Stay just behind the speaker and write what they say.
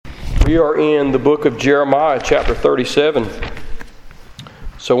We are in the book of Jeremiah, chapter 37.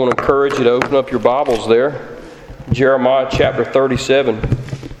 So I want to encourage you to open up your Bibles there. Jeremiah, chapter 37.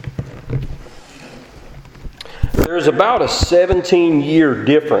 There's about a 17-year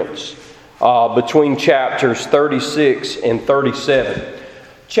difference between chapters 36 and 37.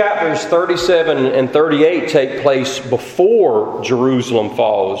 Chapters 37 and 38 take place before Jerusalem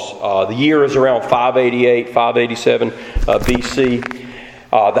falls. The year is around 588, 587 BC.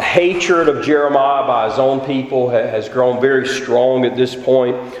 The hatred of Jeremiah by his own people has grown very strong at this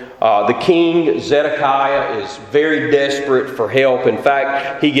point. The king, Zedekiah, is very desperate for help. In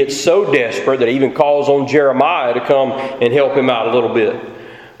fact, he gets so desperate that he even calls on Jeremiah to come and help him out a little bit.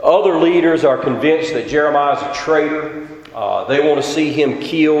 Other leaders are convinced that Jeremiah is a traitor. They want to see him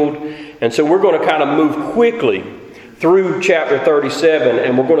killed. And so we're going to kind of move quickly through chapter 37,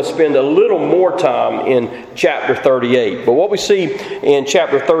 and we're going to spend a little more time in chapter 38. But what we see in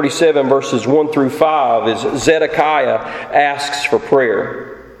chapter 37, verses 1 through 5, is Zedekiah asks for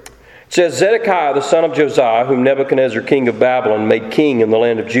prayer. It says, Zedekiah, the son of Josiah, whom Nebuchadnezzar, king of Babylon, made king in the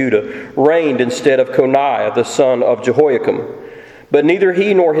land of Judah, reigned instead of Coniah, the son of Jehoiakim. But neither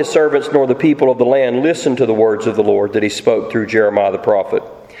he nor his servants nor the people of the land listened to the words of the Lord that he spoke through Jeremiah the prophet.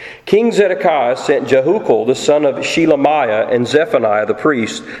 King Zedekiah sent Jehukal, the son of Shelemiah, and Zephaniah the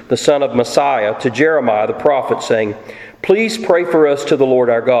priest, the son of Messiah, to Jeremiah the prophet, saying, Please pray for us to the Lord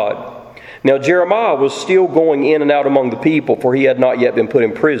our God. Now Jeremiah was still going in and out among the people, for he had not yet been put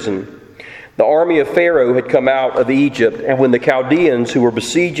in prison. The army of Pharaoh had come out of Egypt, and when the Chaldeans who were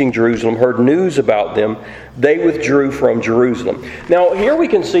besieging Jerusalem heard news about them, they withdrew from Jerusalem. Now, here we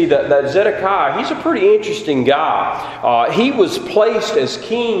can see that Zedekiah, he's a pretty interesting guy. He was placed as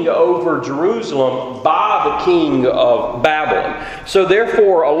king over Jerusalem by the king of Babylon. So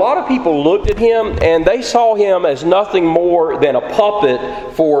therefore, a lot of people looked at him, and they saw him as nothing more than a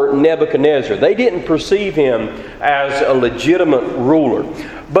puppet for Nebuchadnezzar. They didn't perceive him as a legitimate ruler.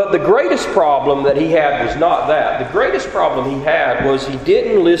 But the greatest problem that he had was not that. The greatest problem he had was he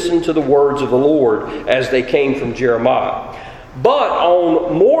didn't listen to the words of the Lord as they came from Jeremiah. But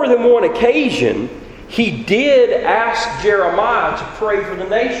on more than one occasion, he did ask Jeremiah to pray for the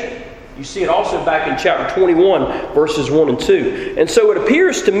nation. You see it also back in chapter 21, verses 1 and 2. And so it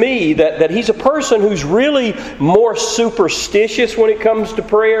appears to me that he's a person who's really more superstitious when it comes to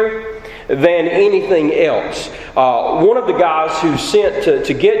prayer than anything else. One of the guys who sent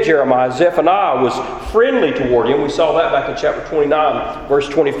to get Jeremiah, Zephaniah, was friendly toward him. We saw that back in chapter 29, verse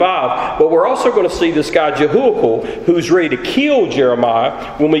 25. But we're also going to see this guy, Jehukal, who's ready to kill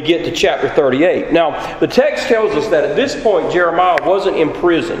Jeremiah when we get to chapter 38. Now, the text tells us that at this point, Jeremiah wasn't in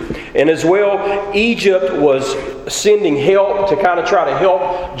prison. And as well, Egypt was sending help to kind of try to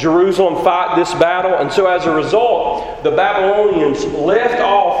help Jerusalem fight this battle. And so as a result, the Babylonians left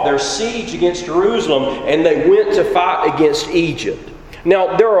off their siege against Jerusalem and they went to fight against Egypt.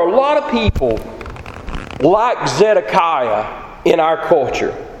 Now, there are a lot of people like Zedekiah in our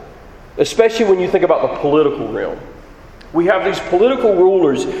culture, especially when you think about the political realm. We have these political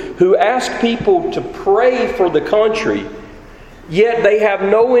rulers who ask people to pray for the country, yet they have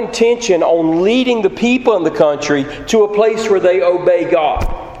no intention on leading the people in the country to a place where they obey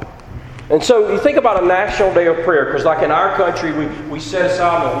God. And so you think about a national day of prayer, because like in our country, we set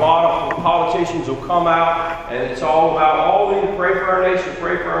aside a lot of politicians will come out, and it's all about, we need to pray for our nation,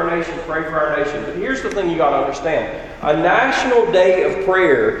 pray for our nation, pray for our nation. But here's the thing you got to understand. A national day of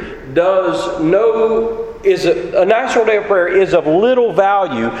prayer a national day of prayer is of little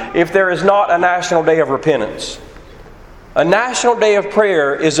value if there is not a national day of repentance. A national day of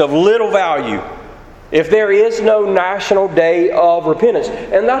prayer is of little value if there is no national day of repentance.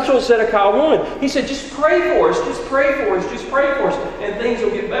 And that's what Zedekiah wanted. He said, just pray for us, just pray for us, just pray for us, and things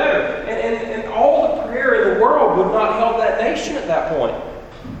will get better. And all the prayer in the world would not help that nation at that point.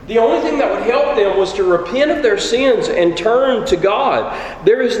 The only thing that would help them was to repent of their sins and turn to God.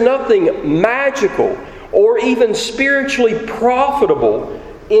 There is nothing magical or even spiritually profitable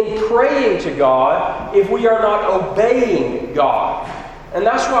in praying to God if we are not obeying God. And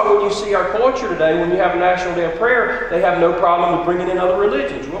that's why when you see our culture today, when you have a National Day of Prayer, they have no problem with bringing in other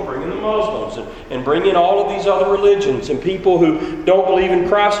religions. We'll bring in the Muslims and bring in all of these other religions and people who don't believe in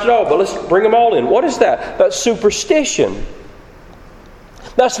Christ at all. But let's bring them all in. What is that? That's superstition.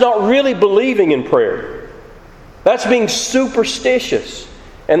 That's not really believing in prayer. That's being superstitious.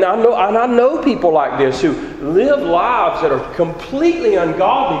 And I know people like this who live lives that are completely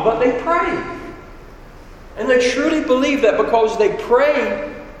ungodly, but they pray. And they truly believe that because they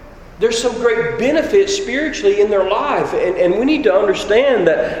pray, there's some great benefit spiritually in their life. And we need to understand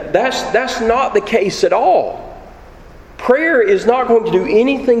that that's not the case at all. Prayer is not going to do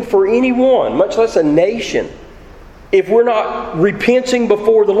anything for anyone, much less a nation, if we're not repenting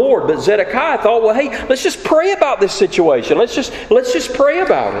before the Lord. But Zedekiah thought, well, hey, let's just pray about this situation. Let's just pray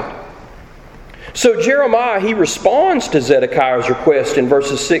about it. So Jeremiah, he responds to Zedekiah's request in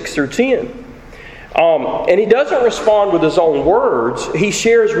verses 6 through 10. And he doesn't respond with his own words. He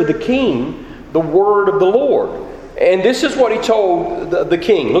shares with the king the word of the Lord. And this is what he told the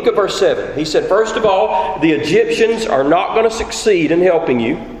king. Look at verse 7. He said, first of all, the Egyptians are not going to succeed in helping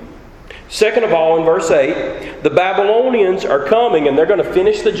you. Second of all, in verse 8, the Babylonians are coming and they're going to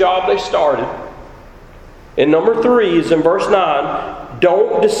finish the job they started. And number 3 is in verse 9,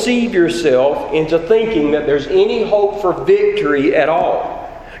 don't deceive yourself into thinking that there's any hope for victory at all.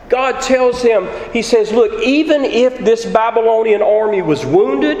 God tells him, He says, look, even if this Babylonian army was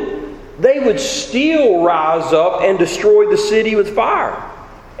wounded, they would still rise up and destroy the city with fire.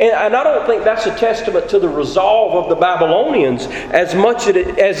 And I don't think that's a testament to the resolve of the Babylonians as much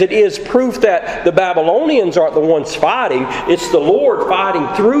as it is proof that the Babylonians aren't the ones fighting. It's the Lord fighting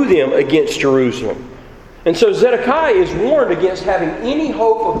through them against Jerusalem. And so Zedekiah is warned against having any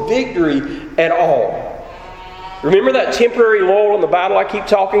hope of victory at all. Remember that temporary lull in the battle I keep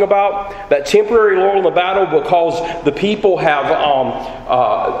talking about? That temporary lull in the battle because the people have,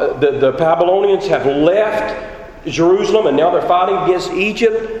 the Babylonians have left Jerusalem and now they're fighting against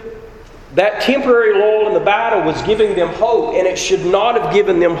Egypt. That temporary lull in the battle was giving them hope, and it should not have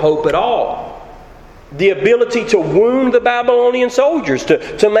given them hope at all. The ability to wound the Babylonian soldiers,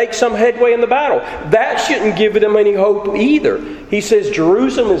 to make some headway in the battle, that shouldn't give them any hope either. He says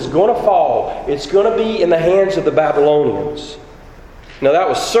Jerusalem is going to fall. It's going to be in the hands of the Babylonians. Now that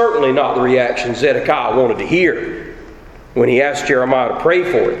was certainly not the reaction Zedekiah wanted to hear when he asked Jeremiah to pray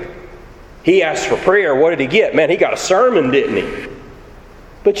for him. He asked for prayer. What did he get? Man, he got a sermon, didn't he?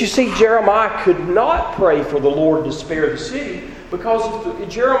 But you see, Jeremiah could not pray for the Lord to spare the city, because if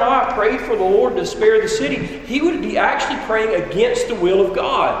Jeremiah prayed for the Lord to spare the city, he would be actually praying against the will of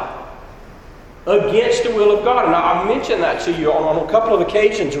God. Against the will of God. And I mentioned that to you on a couple of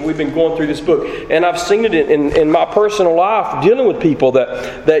occasions when we've been going through this book. And I've seen it in my personal life dealing with people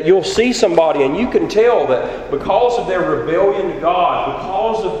that you'll see somebody and you can tell that because of their rebellion to God,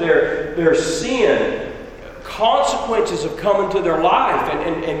 because of their sin, consequences have come into their life,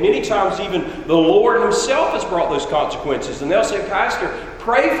 and many times even the Lord Himself has brought those consequences. And they'll say, Pastor,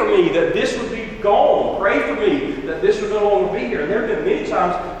 pray for me that this would be gone. Pray for me that this would no longer be here. And there have been many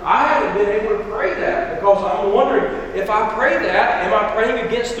times I haven't been able to pray that because I'm wondering, if I pray that, am I praying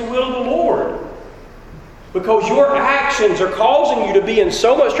against the will of the Lord? Because your actions are causing you to be in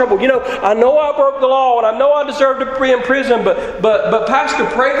so much trouble. You know, I know I broke the law and I know I deserve to be in prison, but Pastor,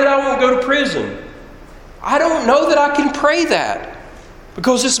 pray that I won't go to prison. I don't know that I can pray that,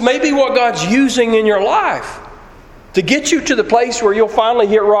 because this may be what God's using in your life to get you to the place where you'll finally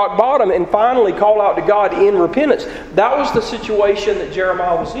hit rock bottom and finally call out to God in repentance. That was the situation that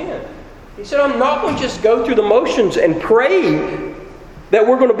Jeremiah was in. He said, I'm not going to just go through the motions and pray that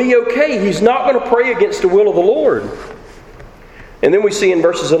we're going to be okay. He's not going to pray against the will of the Lord. And then we see in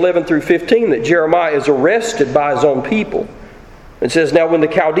verses 11 through 15 that Jeremiah is arrested by his own people. It says, now when the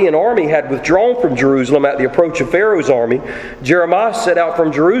Chaldean army had withdrawn from Jerusalem at the approach of Pharaoh's army, Jeremiah set out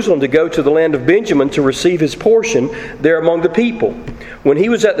from Jerusalem to go to the land of Benjamin to receive his portion there among the people. When he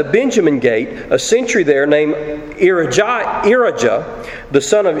was at the Benjamin gate, a sentry there named Irijah, the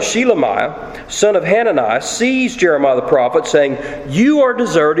son of Shelemiah, son of Hananiah, seized Jeremiah the prophet, saying, you are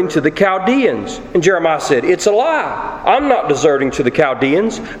deserting to the Chaldeans. And Jeremiah said, it's a lie. I'm not deserting to the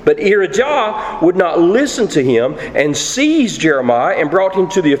Chaldeans. But Irijah would not listen to him and seized Jeremiah and brought him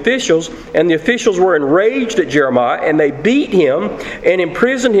to the officials, and the officials were enraged at Jeremiah, and they beat him and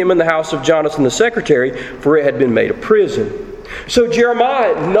imprisoned him in the house of Jonathan the secretary, for it had been made a prison. So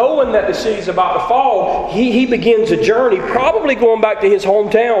Jeremiah, knowing that the city's about to fall, he begins a journey, probably going back to his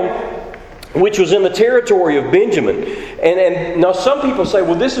hometown, which was in the territory of Benjamin. And now some people say,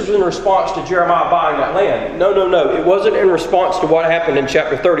 well, this is in response to Jeremiah buying that land. No. It wasn't in response to what happened in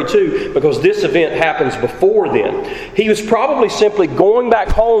chapter 32, because this event happens before then. He was probably simply going back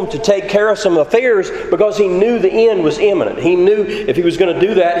home to take care of some affairs because he knew the end was imminent. He knew if he was going to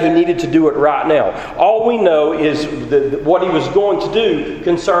do that, he needed to do it right now. All we know is that what he was going to do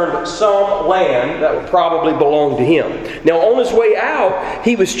concerned some land that would probably belong to him. Now, on his way out,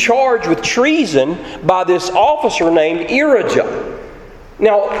 he was charged with treason by this officer named Irijah.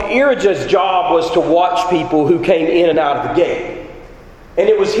 Now, Irijah's job was to watch people who came in and out of the gate. And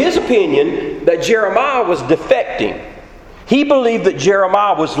it was his opinion that Jeremiah was defecting. He believed that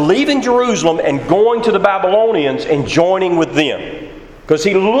Jeremiah was leaving Jerusalem and going to the Babylonians and joining with them. Because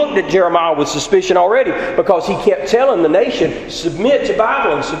he looked at Jeremiah with suspicion already, because he kept telling the nation, submit to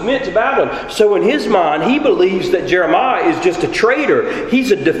Babylon, submit to Babylon. So in his mind, he believes that Jeremiah is just a traitor.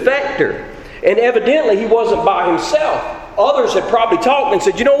 He's a defector. And evidently he wasn't by himself. Others had probably talked and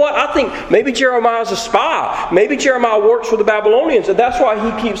said, you know what, I think maybe Jeremiah's a spy. Maybe Jeremiah works for the Babylonians. And that's why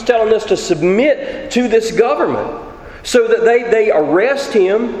he keeps telling us to submit to this government. So that they arrest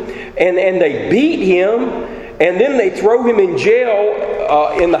him and they beat him. And then they throw him in jail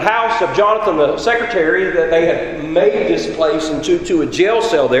in the house of Jonathan the secretary. That they had made this place into a jail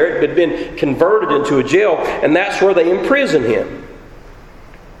cell there. It had been converted into a jail. And that's where they imprison him.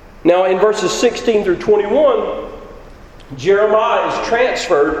 Now in verses 16 through 21... Jeremiah is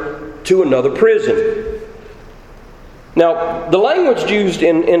transferred to another prison. Now, the language used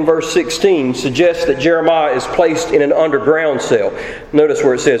in verse 16 suggests that Jeremiah is placed in an underground cell. Notice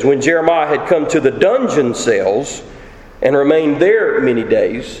where it says, when Jeremiah had come to the dungeon cells and remained there many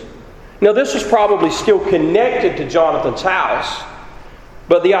days. Now, this was probably still connected to Jonathan's house,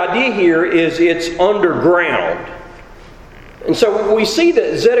 but the idea here is it's underground. And so we see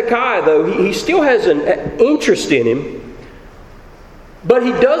that Zedekiah, though, he still has an interest in him. But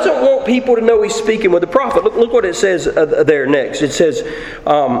he doesn't want people to know he's speaking with the prophet. Look what it says there next. It says,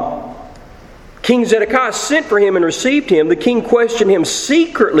 King Zedekiah sent for him and received him. The king questioned him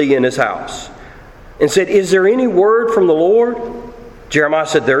secretly in his house and said, is there any word from the Lord? Jeremiah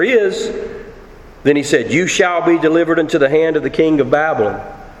said, there is. Then he said, you shall be delivered into the hand of the king of Babylon.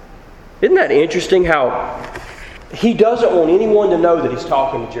 Isn't that interesting how he doesn't want anyone to know that he's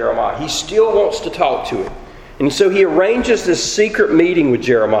talking to Jeremiah? He still wants to talk to him. And so he arranges this secret meeting with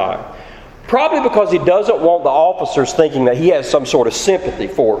Jeremiah. Probably because he doesn't want the officers thinking that he has some sort of sympathy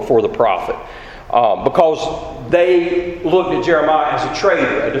for the prophet. Because they looked at Jeremiah as a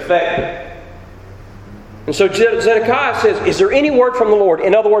traitor, a defector. And so Zedekiah says, is there any word from the Lord?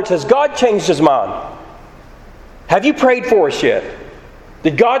 In other words, has God changed his mind? Have you prayed for us yet?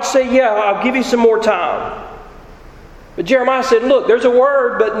 Did God say, yeah, I'll give you some more time? But Jeremiah said, look, there's a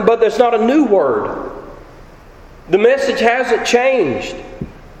word, but there's not a new word. The message hasn't changed.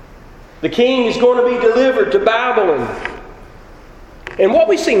 The king is going to be delivered to Babylon. And what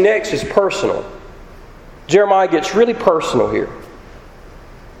we see next is personal. Jeremiah gets really personal here.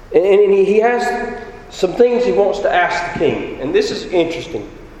 And he has some things he wants to ask the king. And this is interesting.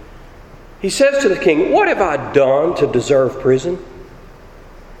 He says to the king, what have I done to deserve prison?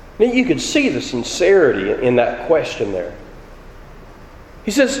 Now you can see the sincerity in that question there.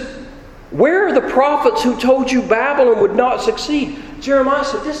 He says, where are the prophets who told you Babylon would not succeed? Jeremiah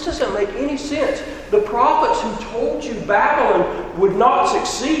said, this doesn't make any sense. The prophets who told you Babylon would not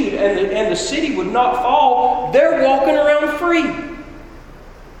succeed and the city would not fall, they're walking around free.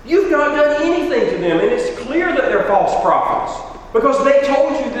 You've not done anything to them, and it's clear that they're false prophets because they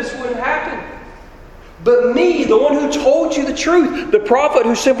told you this wouldn't happen. But me, the one who told you the truth, the prophet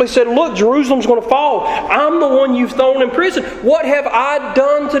who simply said, look, Jerusalem's going to fall. I'm the one you've thrown in prison. What have I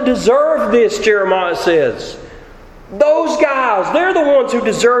done to deserve this, Jeremiah says. Those guys, they're the ones who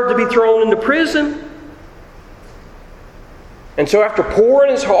deserve to be thrown into prison. And so after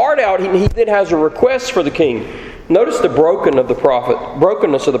pouring his heart out, he then has a request for the king. Notice the brokenness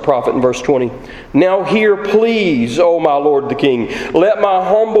of the prophet in verse 20. Now hear, please, O my lord the king. Let my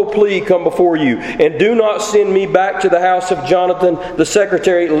humble plea come before you, and do not send me back to the house of Jonathan the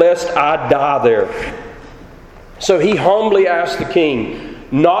secretary, lest I die there. So he humbly asked the king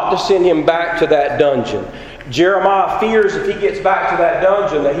not to send him back to that dungeon. Jeremiah fears if he gets back to that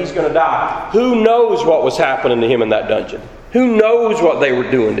dungeon that he's going to die. Who knows what was happening to him in that dungeon? Who knows what they were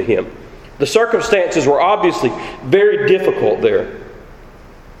doing to him? The circumstances were obviously very difficult there.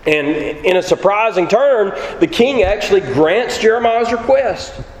 And in a surprising turn, the king actually grants Jeremiah's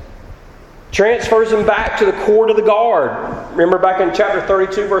request. Transfers him back to the court of the guard. Remember back in chapter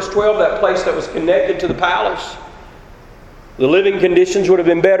 32, verse 12, that place that was connected to the palace? The living conditions would have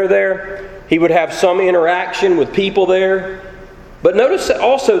been better there. He would have some interaction with people there. But notice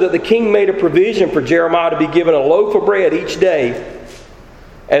also that the king made a provision for Jeremiah to be given a loaf of bread each day,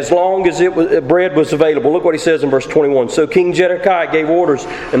 as long as bread was available. Look what he says in verse 21. So King Zedekiah gave orders,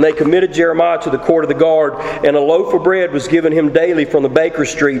 and they committed Jeremiah to the court of the guard, and a loaf of bread was given him daily from the baker's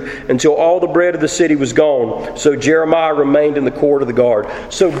street until all the bread of the city was gone. So Jeremiah remained in the court of the guard.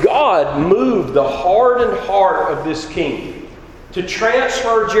 So God moved the hardened heart of this king to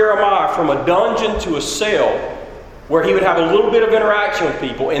transfer Jeremiah from a dungeon to a cell where he would have a little bit of interaction with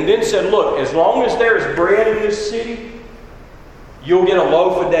people, and then said, look, as long as there is bread in this city, you'll get a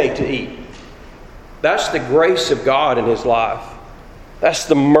loaf a day to eat. That's the grace of God in his life. That's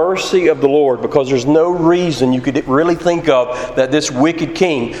the mercy of the Lord, because there's no reason you could really think of that this wicked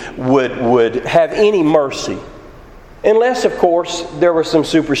king would have any mercy. Unless, of course, there was some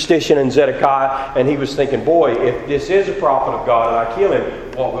superstition in Zedekiah and he was thinking, boy, if this is a prophet of God and I kill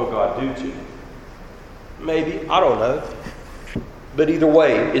him, what will God do to him? Maybe, I don't know. But either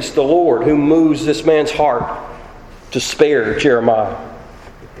way, it's the Lord who moves this man's heart to spare Jeremiah.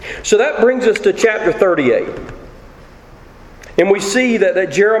 So that brings us to chapter 38. And we see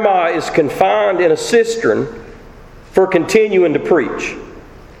that Jeremiah is confined in a cistern for continuing to preach.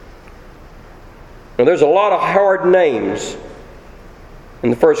 Now there's a lot of hard names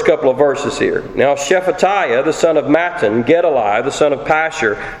in the first couple of verses here. Now Shephatiah, the son of Mattan, Gedaliah, the son of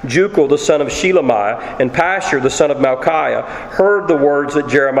Pashur, Jucal, the son of Shelemiah, and Pashur, the son of Malchiah, heard the words that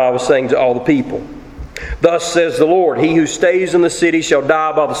Jeremiah was saying to all the people. Thus says the Lord, he who stays in the city shall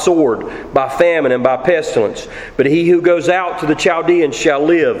die by the sword, by famine, and by pestilence. But he who goes out to the Chaldeans shall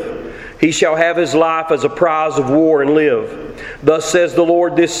live. He shall have his life as a prize of war and live. Thus says the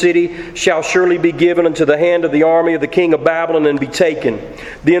Lord, this city shall surely be given into the hand of the army of the king of Babylon and be taken.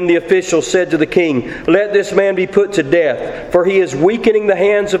 Then the officials said to the king, let this man be put to death, for he is weakening the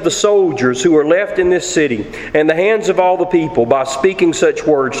hands of the soldiers who are left in this city, and the hands of all the people, by speaking such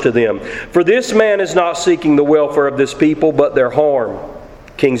words to them. For this man is not seeking the welfare of this people, but their harm.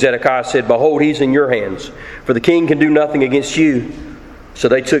 King Zedekiah said, behold, he's in your hands, for the king can do nothing against you. So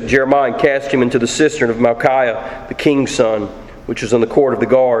they took Jeremiah and cast him into the cistern of Malchiah, the king's son, which was in the court of the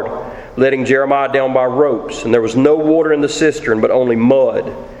guard, letting Jeremiah down by ropes. And there was no water in the cistern, but only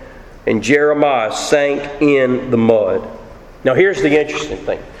mud. And Jeremiah sank in the mud. Now here's the interesting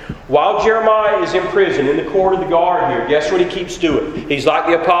thing. While Jeremiah is in prison in the court of the guard here, guess what he keeps doing? He's like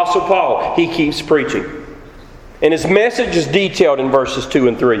the Apostle Paul. He keeps preaching. And his message is detailed in verses 2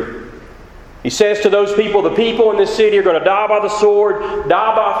 and 3. He says to those people, the people in this city are going to die by the sword,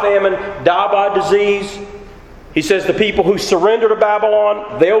 die by famine, die by disease. He says the people who surrender to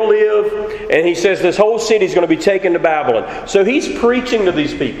Babylon, they'll live. And he says this whole city is going to be taken to Babylon. So he's preaching to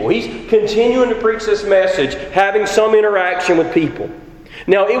these people. He's continuing to preach this message, having some interaction with people.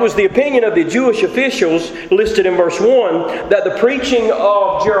 Now, it was the opinion of the Jewish officials listed in verse 1 that the preaching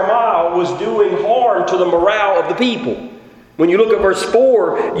of Jeremiah was doing harm to the morale of the people. When you look at verse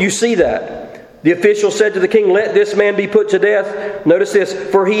 4, you see that. The official said to the king, let this man be put to death. Notice this,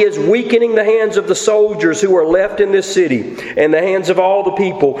 for he is weakening the hands of the soldiers who are left in this city, and the hands of all the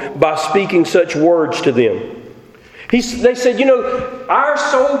people, by speaking such words to them. They said, our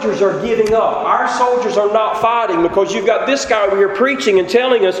soldiers are giving up. Our soldiers are not fighting because you've got this guy over here preaching and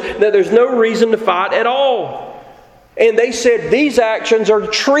telling us that there's no reason to fight at all. And they said these actions are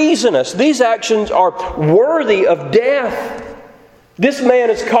treasonous. These actions are worthy of death. This man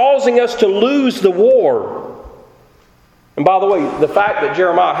is causing us to lose the war. And by the way, the fact that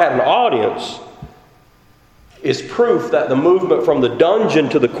Jeremiah had an audience is proof that the movement from the dungeon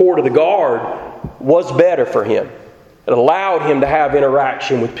to the court of the guard was better for him. It allowed him to have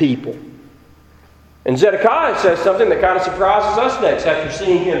interaction with people. And Zedekiah says something that kind of surprises us next. After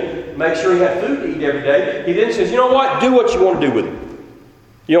seeing him make sure he had food to eat every day, he then says, you know what? Do what you want to do with him.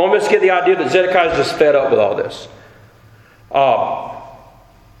 You almost get the idea that Zedekiah is just fed up with all this.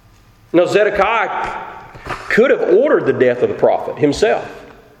 Now Zedekiah could have ordered the death of the prophet himself,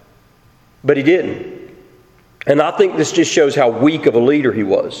 but he didn't. And I think this just shows how weak of a leader he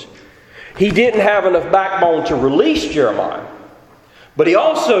was. He didn't have enough backbone to release Jeremiah, but he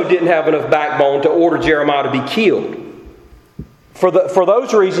also didn't have enough backbone to order Jeremiah to be killed. For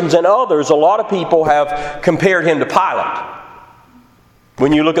those reasons and others, a lot of people have compared him to Pilate.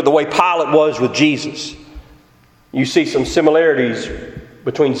 When you look at the way Pilate was with Jesus, you see some similarities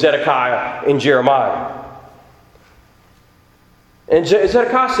between Zedekiah and Jeremiah. And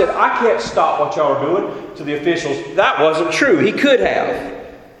Zedekiah said, I can't stop what y'all are doing, to the officials. That wasn't true. He could have.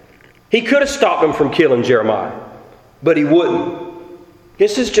 He could have stopped them from killing Jeremiah, but he wouldn't.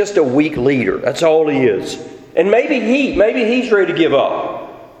 This is just a weak leader. That's all he is. And maybe he's ready to give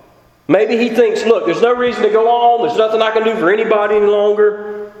up. Maybe he thinks, look, there's no reason to go on. There's nothing I can do for anybody any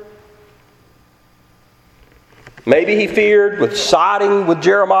longer. Maybe he feared with siding with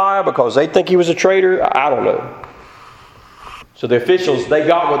Jeremiah because they think he was a traitor. I don't know. So the officials, they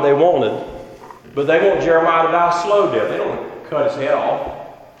got what they wanted. But they want Jeremiah to die a slow death. They don't want to cut his head off.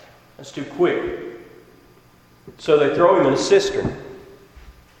 That's too quick. So they throw him in a cistern.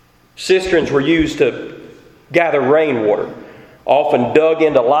 Cisterns were used to gather rainwater, often dug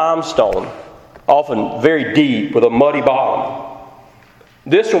into limestone, often very deep with a muddy bottom.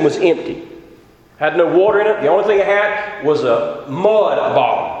 This one was empty. Had no water in it. The only thing it had was a mud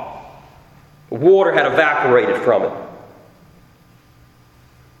bottom. The water had evaporated from it.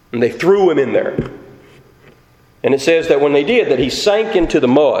 And they threw him in there. And it says that when they did, that he sank into the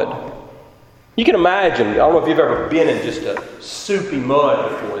mud. You can imagine, I don't know if you've ever been in just a soupy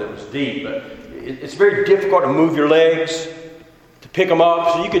mud before that was deep, but it's very difficult to move your legs, to pick them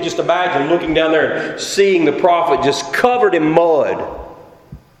up. So you could just imagine looking down there and seeing the prophet just covered in mud,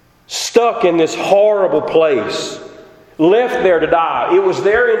 stuck in this horrible place, left there to die. It was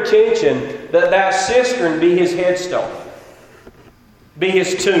their intention that that cistern be his headstone, be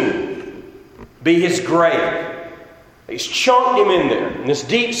his tomb, be his grave. He's chunked him in there, in this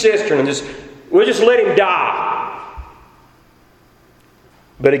deep cistern, and we'll just let him die.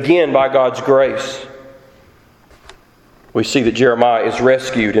 But again, by God's grace, we see that Jeremiah is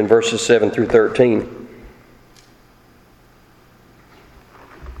rescued in verses 7 through 13.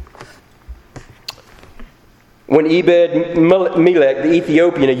 When Ebed-Melech, the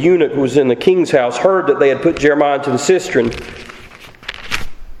Ethiopian, a eunuch who was in the king's house, heard that they had put Jeremiah into the cistern,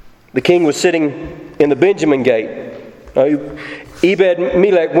 the king was sitting in the Benjamin gate.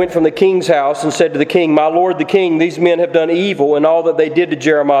 Ebed-Melech went from the king's house and said to the king, "My lord the king, these men have done evil in all that they did to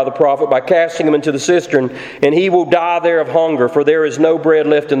Jeremiah the prophet by casting him into the cistern, and he will die there of hunger, for there is no bread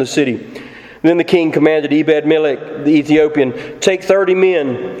left in the city." Then the king commanded Ebed-Melech the Ethiopian, "Take 30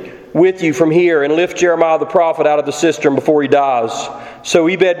 men with you from here and lift Jeremiah the prophet out of the cistern before he dies." So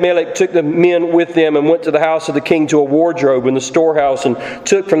Ebed-Melech took the men with them and went to the house of the king to a wardrobe in the storehouse and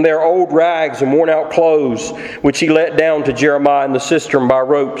took from there old rags and worn out clothes, which he let down to Jeremiah in the cistern by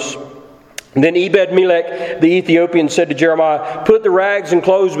ropes. Then Ebed-Melech the Ethiopian said to Jeremiah, "Put the rags and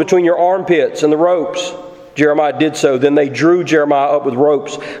clothes between your armpits and the ropes." Jeremiah did so. Then they drew Jeremiah up with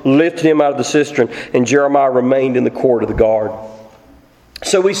ropes, lifted him out of the cistern, and Jeremiah remained in the court of the guard.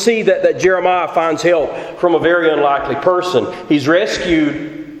 So we see that Jeremiah finds help from a very unlikely person. He's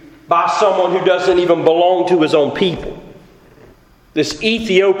rescued by someone who doesn't even belong to his own people. This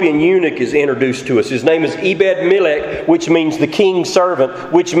Ethiopian eunuch is introduced to us. His name is Ebed-Melech, which means the king's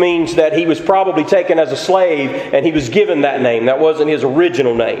servant, which means that he was probably taken as a slave and he was given that name. That wasn't his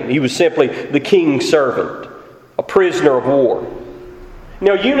original name. He was simply the king's servant, a prisoner of war.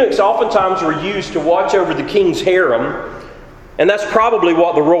 Now, eunuchs oftentimes were used to watch over the king's harem, and that's probably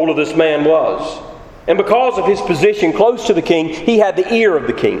what the role of this man was. And because of his position close to the king, he had the ear of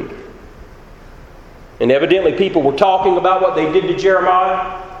the king. And evidently people were talking about what they did to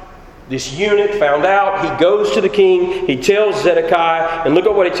Jeremiah. This eunuch found out. He goes to the king. He tells Zedekiah. And look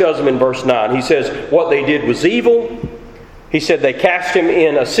at what he tells him in verse 9. He says, what they did was evil. He said they cast him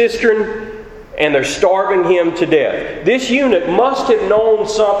in a cistern and they're starving him to death. This eunuch must have known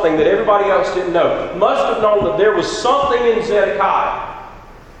something that everybody else didn't know. Must have known that there was something in Zedekiah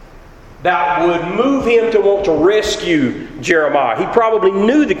that would move him to want to rescue Jeremiah. He probably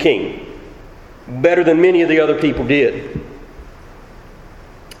knew the king better than many of the other people did.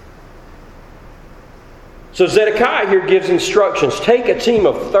 So Zedekiah here gives instructions. Take a team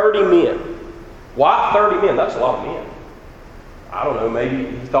of 30 men. Why 30 men? That's a lot of men. I don't know, maybe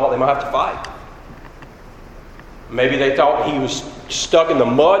he thought they might have to fight. Maybe they thought he was stuck in the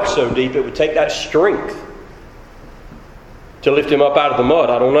mud so deep it would take that strength to lift him up out of the mud.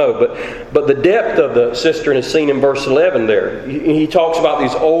 I don't know. But the depth of the cistern is seen in verse 11 there. He talks about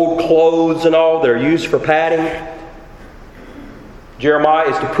these old clothes and all that are used for padding. Jeremiah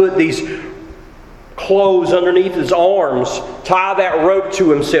is to put these clothes underneath his arms, tie that rope to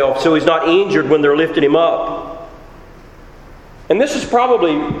himself so he's not injured when they're lifting him up. And this is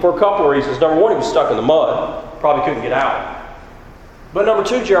probably for a couple of reasons. Number one, he was stuck in the mud. Probably couldn't get out. But number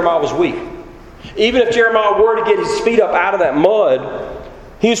two, Jeremiah was weak. Even if Jeremiah were to get his feet up out of that mud,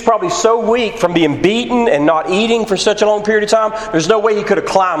 he was probably so weak from being beaten and not eating for such a long period of time, there's no way he could have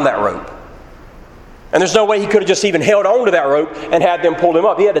climbed that rope. And there's no way he could have just even held on to that rope and had them pull him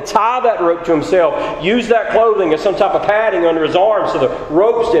up. He had to tie that rope to himself, use that clothing as some type of padding under his arms so the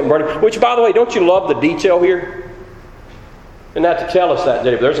ropes didn't burn him. Which, by the way, don't you love the detail here? And not to tell us that,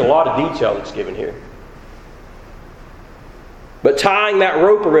 but there's a lot of detail that's given here. But tying that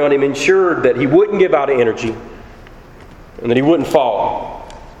rope around him ensured that he wouldn't give out energy and that he wouldn't fall.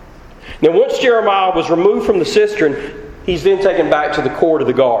 Now, once Jeremiah was removed from the cistern, he's then taken back to the court of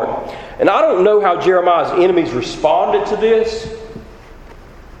the guard. And I don't know how Jeremiah's enemies responded to this,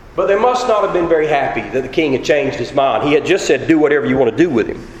 but they must not have been very happy that the king had changed his mind. He had just said, do whatever you want to do with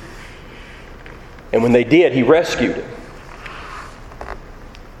him. And when they did, he rescued him.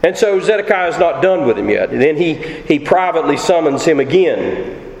 And so Zedekiah is not done with him yet. And then he privately summons him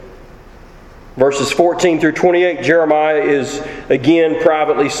again. Verses 14 through 28, Jeremiah is again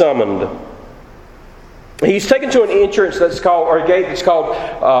privately summoned. He's taken to an entrance that's called, or a gate that's called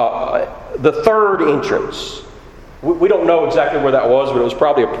the third entrance. We don't know exactly where that was, but it was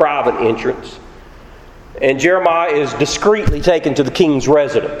probably a private entrance. And Jeremiah is discreetly taken to the king's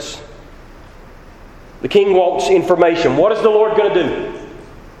residence. The king wants information. What is the Lord going to do?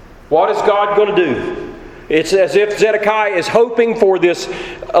 What is God going to do? It's as if Zedekiah is hoping for this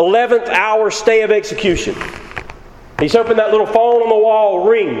 11th hour stay of execution. He's hoping that little phone on the wall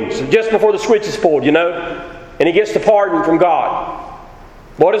rings just before the switch is pulled, and he gets the pardon from God.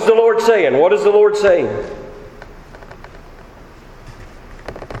 What is the Lord saying? What is the Lord saying?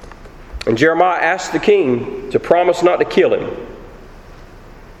 And Jeremiah asked the king to promise not to kill him.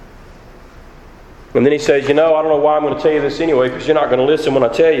 And then he says, I don't know why I'm going to tell you this anyway, because you're not going to listen when I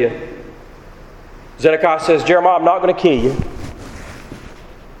tell you. Zedekiah says, Jeremiah, I'm not going to kill you.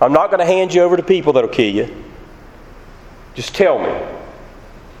 I'm not going to hand you over to people that'll kill you. Just tell me.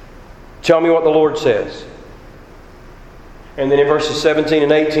 Tell me what the Lord says. And then in verses 17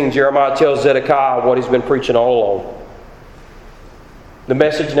 and 18, Jeremiah tells Zedekiah what he's been preaching all along. The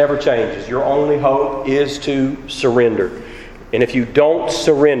message never changes. Your only hope is to surrender. And if you don't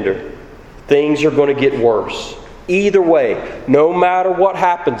surrender, things are going to get worse. Either way, no matter what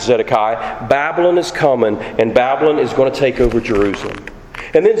happens, Zedekiah, Babylon is coming, and Babylon is going to take over Jerusalem.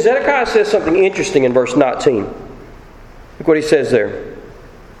 And then Zedekiah says something interesting in verse 19. Look what he says there.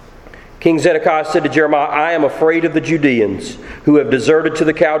 King Zedekiah said to Jeremiah, I am afraid of the Judeans who have deserted to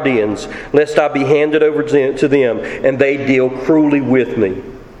the Chaldeans, lest I be handed over to them, and they deal cruelly with me.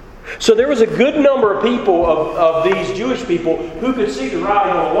 So there was a good number of people, of these Jewish people, who could see the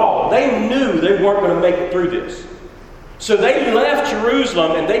writing on the wall. They knew they weren't going to make it through this. So they left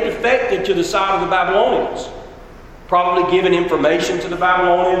Jerusalem and they defected to the side of the Babylonians. Probably given information to the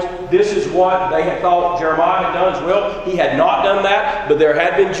Babylonians. This is what they had thought Jeremiah had done as well. He had not done that, but there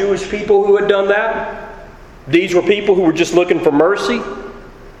had been Jewish people who had done that. These were people who were just looking for mercy.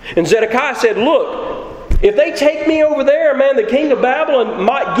 And Zedekiah said, look, if they take me over there, man, the king of Babylon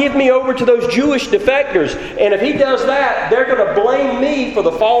might give me over to those Jewish defectors. And if he does that, they're going to blame me for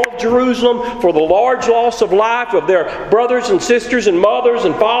the fall of Jerusalem, for the large loss of life of their brothers and sisters and mothers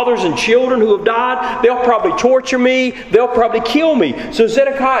and fathers and children who have died. They'll probably torture me. They'll probably kill me. So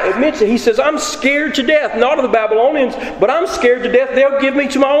Zedekiah admits it. He says, I'm scared to death, not of the Babylonians, but I'm scared to death they'll give me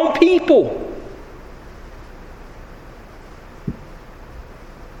to my own people.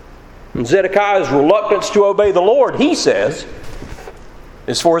 And Zedekiah's reluctance to obey the Lord, he says,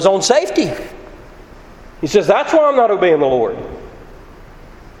 is for his own safety. He says, that's why I'm not obeying the Lord.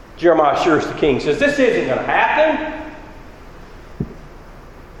 Jeremiah assures the king, says, this isn't going to happen.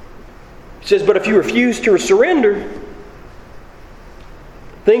 He says, but if you refuse to surrender,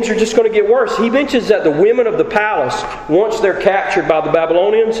 things are just going to get worse. He mentions that the women of the palace, once they're captured by the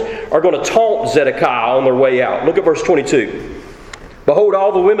Babylonians, are going to taunt Zedekiah on their way out. Look at verse 22. Behold,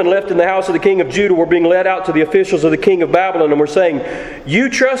 all the women left in the house of the king of Judah were being led out to the officials of the king of Babylon and were saying, your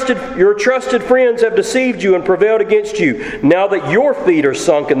trusted friends have deceived you and prevailed against you. Now that your feet are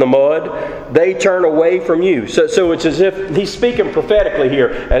sunk in the mud, they turn away from you. So it's as if he's speaking prophetically here,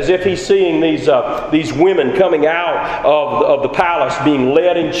 as if he's seeing these women coming out of the palace being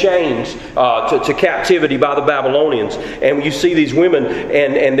led in chains to captivity by the Babylonians. And you see these women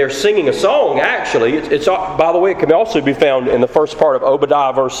and they're singing a song, actually. It's by the way, it can also be found in the first part of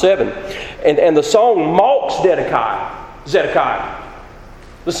Obadiah verse 7. And the song mocks Zedekiah.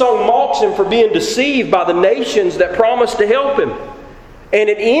 The song mocks him for being deceived by the nations that promised to help him. And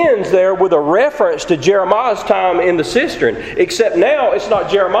it ends there with a reference to Jeremiah's time in the cistern. Except now it's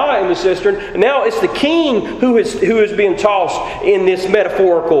not Jeremiah in the cistern. Now it's the king who is being tossed in this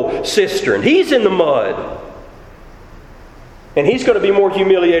metaphorical cistern. He's in the mud. And he's going to be more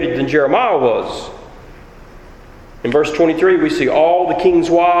humiliated than Jeremiah was. In verse 23, we see all the king's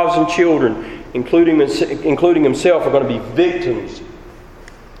wives and children, including himself, are going to be victims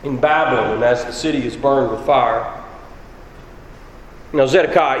in Babylon, and as the city is burned with fire. Now,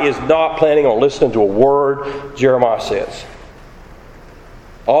 Zedekiah is not planning on listening to a word Jeremiah says.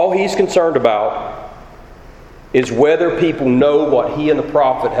 All he's concerned about is whether people know what he and the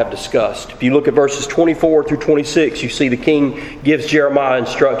prophet have discussed. If you look at verses 24 through 26, you see the king gives Jeremiah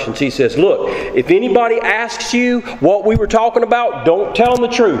instructions. He says, look, if anybody asks you what we were talking about, don't tell them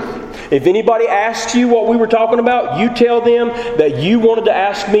the truth. If anybody asks you what we were talking about, you tell them that you wanted to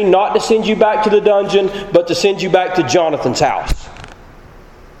ask me not to send you back to the dungeon, but to send you back to Jonathan's house.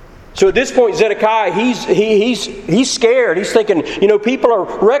 So at this point, Zedekiah, he's scared. He's thinking, people are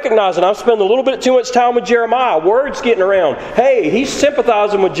recognizing I'm spending a little bit too much time with Jeremiah. Word's getting around. Hey, he's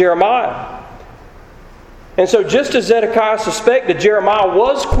sympathizing with Jeremiah. And so just as Zedekiah suspected, Jeremiah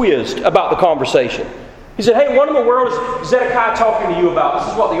was quizzed about the conversation. He said, hey, what in the world is Zedekiah talking to you about?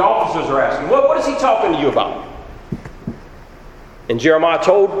 This is what the officers are asking. What is he talking to you about? And Jeremiah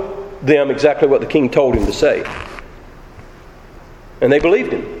told them exactly what the king told him to say. And they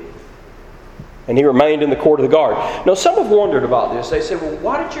believed him. And he remained in the court of the guard. Now, some have wondered about this. They say, well,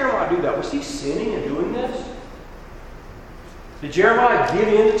 why did Jeremiah do that? Was he sinning in doing this? Did Jeremiah give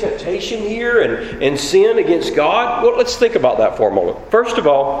in to temptation here and sin against God? Well, let's think about that for a moment. First of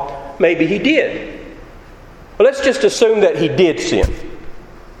all, maybe he did. But let's just assume that he did sin.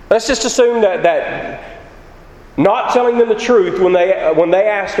 Let's just assume that not telling them the truth when they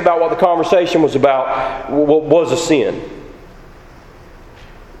asked about what the conversation was about was a sin.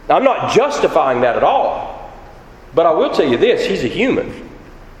 I'm not justifying that at all. But I will tell you this, he's a human.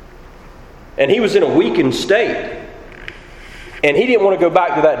 And he was in a weakened state. And he didn't want to go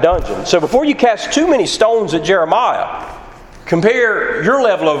back to that dungeon. So before you cast too many stones at Jeremiah, compare your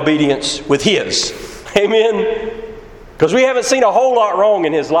level of obedience with his. Amen? Because we haven't seen a whole lot wrong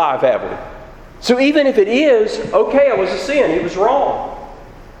in his life, have we? So even if it is, okay, it was a sin. He was wrong.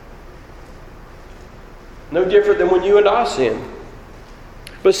 No different than when you and I sin.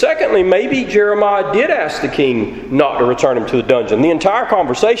 But secondly, maybe Jeremiah did ask the king not to return him to the dungeon. The entire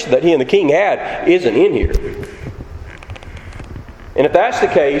conversation that he and the king had isn't in here. And if that's the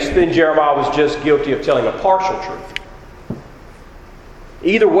case, then Jeremiah was just guilty of telling a partial truth.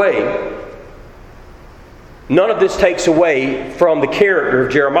 Either way, none of this takes away from the character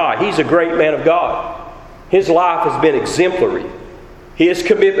of Jeremiah. He's a great man of God. His life has been exemplary. His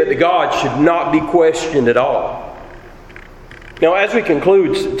commitment to God should not be questioned at all. Now, as we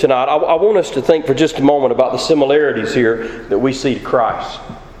conclude tonight, I want us to think for just a moment about the similarities here that we see to Christ.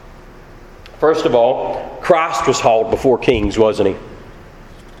 First of all, Christ was hauled before kings, wasn't he?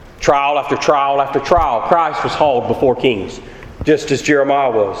 Trial after trial after trial, Christ was hauled before kings, just as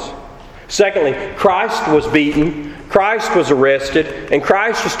Jeremiah was. Secondly, Christ was beaten, Christ was arrested, and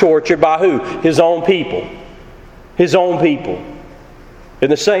Christ was tortured by who? His own people. His own people.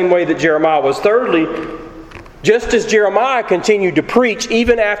 In the same way that Jeremiah was. Thirdly, just as Jeremiah continued to preach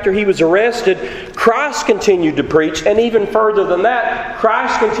even after he was arrested, Christ continued to preach, and even further than that,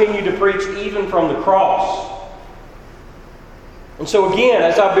 Christ continued to preach even from the cross. And so again,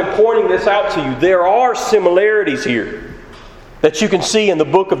 as I've been pointing this out to you, there are similarities here that you can see in the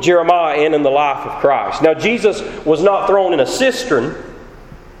book of Jeremiah and in the life of Christ. Now, Jesus was not thrown in a cistern,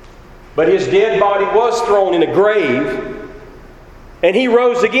 but his dead body was thrown in a grave. And he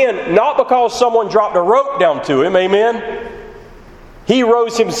rose again, not because someone dropped a rope down to him, amen? He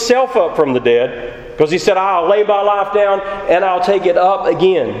rose himself up from the dead because he said, I'll lay my life down and I'll take it up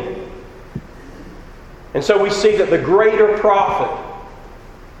again. And so we see that the greater prophet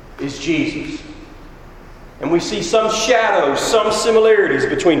is Jesus. And we see some shadows, some similarities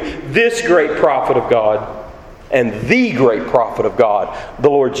between this great prophet of God and the great prophet of God,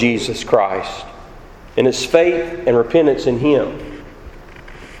 the Lord Jesus Christ. And it's faith and repentance in Him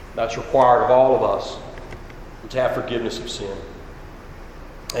that's required of all of us to have forgiveness of sin.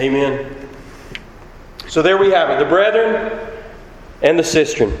 Amen. So there we have it, the brethren and the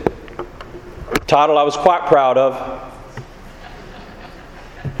cistern. A title I was quite proud of.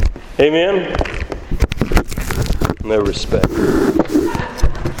 Amen. No respect.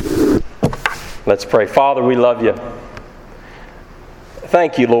 Let's pray. Father, we love you.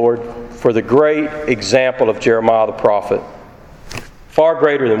 Thank you, Lord, for the great example of Jeremiah the prophet. Far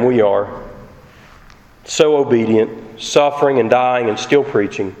greater than we are. So obedient, suffering and dying and still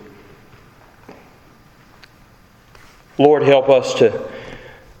preaching. Lord, help us to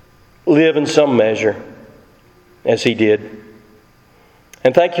live in some measure as he did.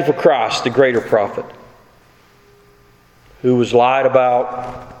 And thank you for Christ, the greater prophet, who was lied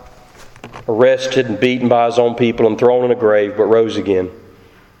about, arrested and beaten by his own people and thrown in a grave, but rose again.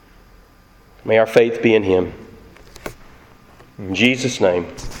 May our faith be in him. In Jesus' name,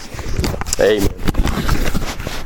 amen.